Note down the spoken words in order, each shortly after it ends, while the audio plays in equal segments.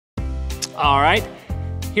All right,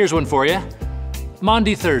 here's one for you.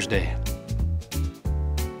 Maundy Thursday.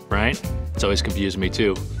 Right? It's always confused me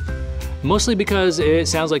too. Mostly because it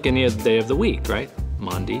sounds like any other day of the week, right?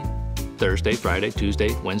 Maundy, Thursday, Friday, Tuesday,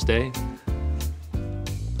 Wednesday.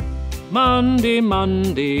 Maundy,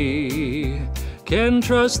 Maundy, can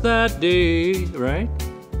trust that day, right?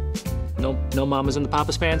 No mamas and the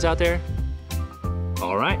papas fans out there?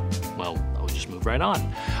 All right, well, I'll just move right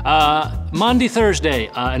on. Maundy Thursday,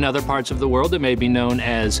 in other parts of the world, it may be known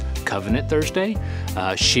as Covenant Thursday,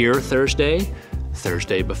 Sheer Thursday,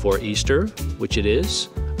 Thursday before Easter, which it is,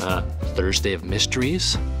 Thursday of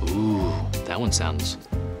Mysteries. Ooh, that one sounds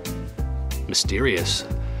mysterious.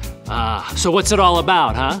 So what's it all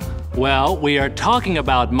about, huh? Well, we are talking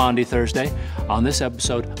about Maundy Thursday on this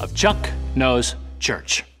episode of Chuck Knows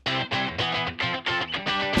Church.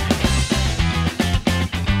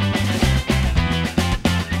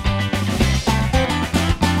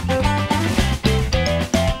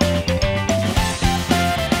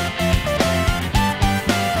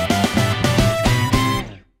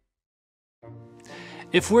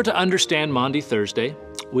 If we're to understand Maundy Thursday,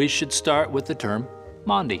 we should start with the term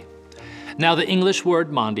Maundy. Now, the English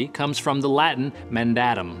word Maundy comes from the Latin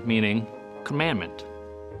mandatum, meaning commandment.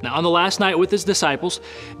 Now, on the last night with his disciples,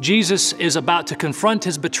 Jesus is about to confront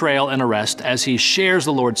his betrayal and arrest as he shares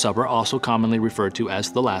the Lord's Supper, also commonly referred to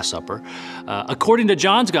as the Last Supper. According to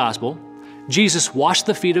John's Gospel, Jesus washed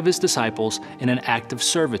the feet of his disciples in an act of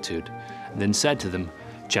servitude, then said to them,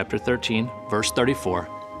 chapter 13, verse 34,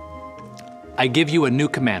 I give you a new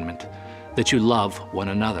commandment, that you love one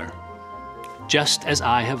another. Just as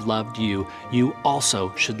I have loved you, you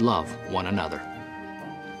also should love one another.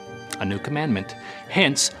 A new commandment,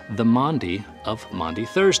 hence the Maundy of Maundy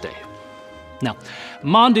Thursday. Now,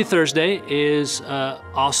 Maundy Thursday is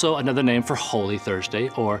also another name for Holy Thursday,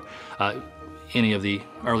 or any of the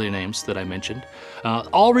earlier names that I mentioned.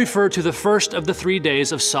 All refer to the first of the 3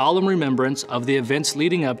 days of solemn remembrance of the events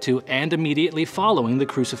leading up to and immediately following the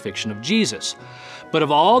crucifixion of Jesus. But of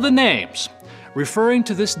all the names, referring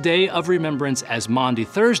to this day of remembrance as Maundy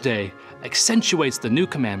Thursday accentuates the new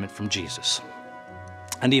commandment from Jesus.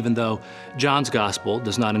 And even though John's Gospel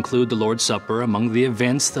does not include the Lord's Supper among the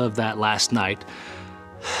events of that last night,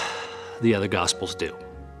 the other Gospels do.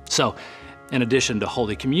 So, in addition to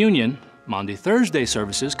Holy Communion, Maundy Thursday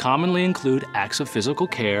services commonly include acts of physical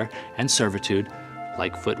care and servitude,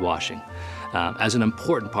 like foot washing, as an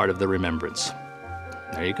important part of the remembrance.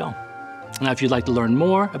 There you go. Now, if you'd like to learn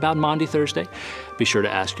more about Maundy Thursday, be sure to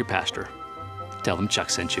ask your pastor. Tell them Chuck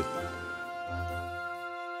sent you.